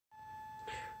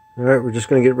Alright, we're just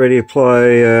going to get ready to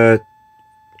apply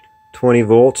 20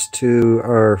 volts to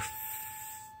our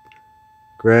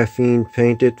graphene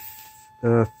painted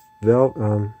felt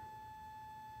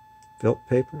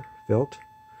paper,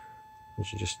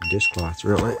 which is just dishcloth,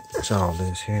 really. That's all it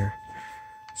is here.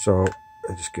 So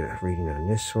I just get a reading on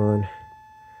this one.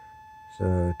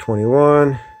 So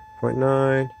 21.9,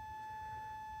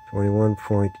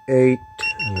 21.8.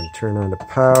 I'm going to turn on the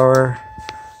power.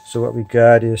 So what we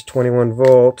got is 21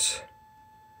 volts.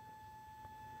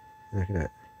 Look at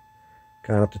that.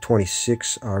 Gone up to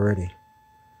 26 already.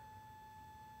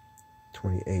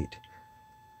 28.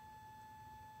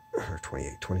 Or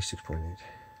 28, 26.8.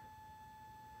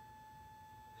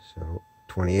 So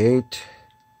 28.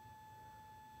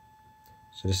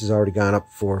 So this has already gone up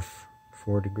 4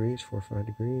 degrees, 4 or 5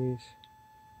 degrees.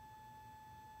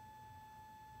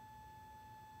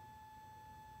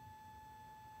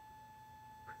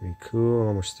 Pretty cool,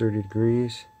 almost 30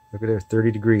 degrees. Look at there,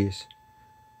 30 degrees.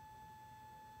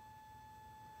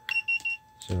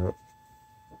 So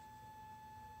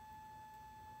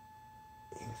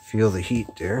you can feel the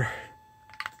heat there.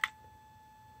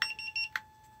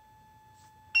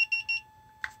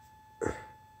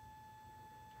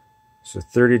 So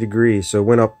 30 degrees. So it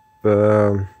went up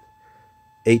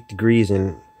 8 degrees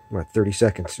in what, 30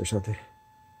 seconds or something.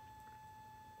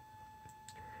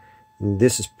 And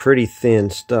this is pretty thin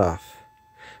stuff.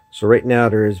 So right now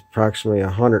there is approximately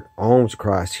 100 ohms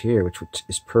across here, which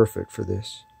is perfect for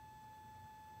this.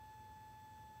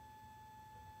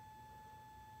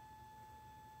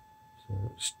 So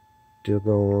still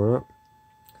going up,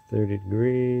 30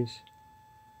 degrees.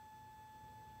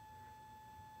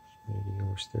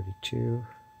 Almost 32.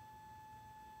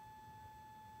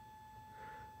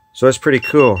 So that's pretty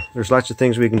cool. There's lots of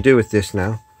things we can do with this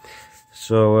now.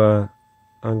 So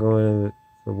I'm going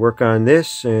to work on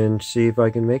this and see if I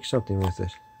can make something with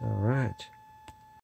it. All right.